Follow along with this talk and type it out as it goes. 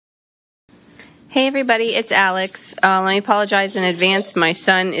Hey everybody, it's Alex. Let me apologize in advance. My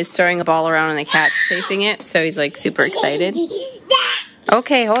son is throwing a ball around and the cat's chasing it, so he's like super excited.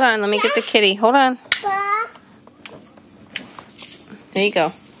 Okay, hold on. Let me get the kitty. Hold on. There you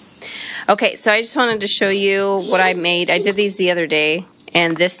go. Okay, so I just wanted to show you what I made. I did these the other day,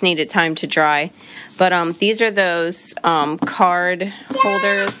 and this needed time to dry. But these are those card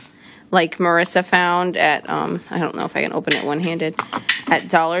holders like Marissa found at, I don't know if I can open it one-handed, at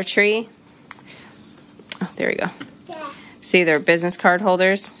Dollar Tree. Oh, there we go. See, they're business card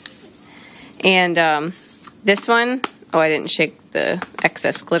holders. And this one, oh, I didn't shake the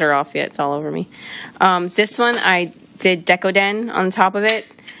excess glitter off yet. It's all over me. This one, I did Decoden on top of it.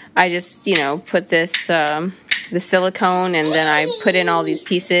 I just, you know, put this, the silicone, and then I put in all these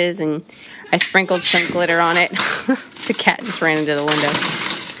pieces, and I sprinkled some glitter on it. The cat just ran into the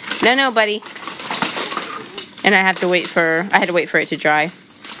window. No, buddy. And I had to wait for it to dry.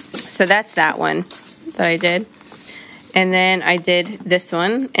 So that's that one that I did. And then I did this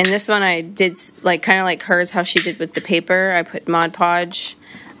one. And this one I did like kind of like hers, how she did with the paper. I put Mod Podge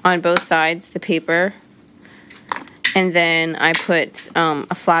on both sides, the paper. And then I put a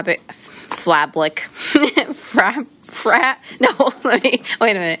fabric.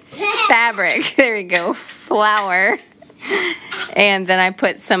 There we go. Flower. And then I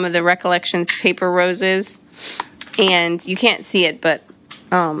put some of the Recollections paper roses. And you can't see it, but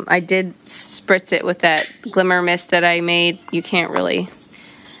I did spritz it with that glimmer mist that I made. You can't really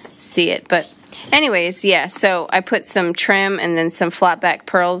see it, but anyways, yeah, so I put some trim and then some flat back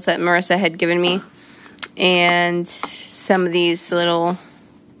pearls that Marissa had given me, and some of these little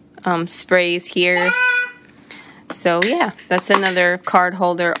sprays here. So yeah, that's another card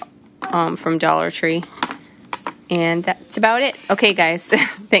holder from Dollar Tree, and that's about it. Okay guys,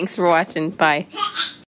 thanks for watching. Bye.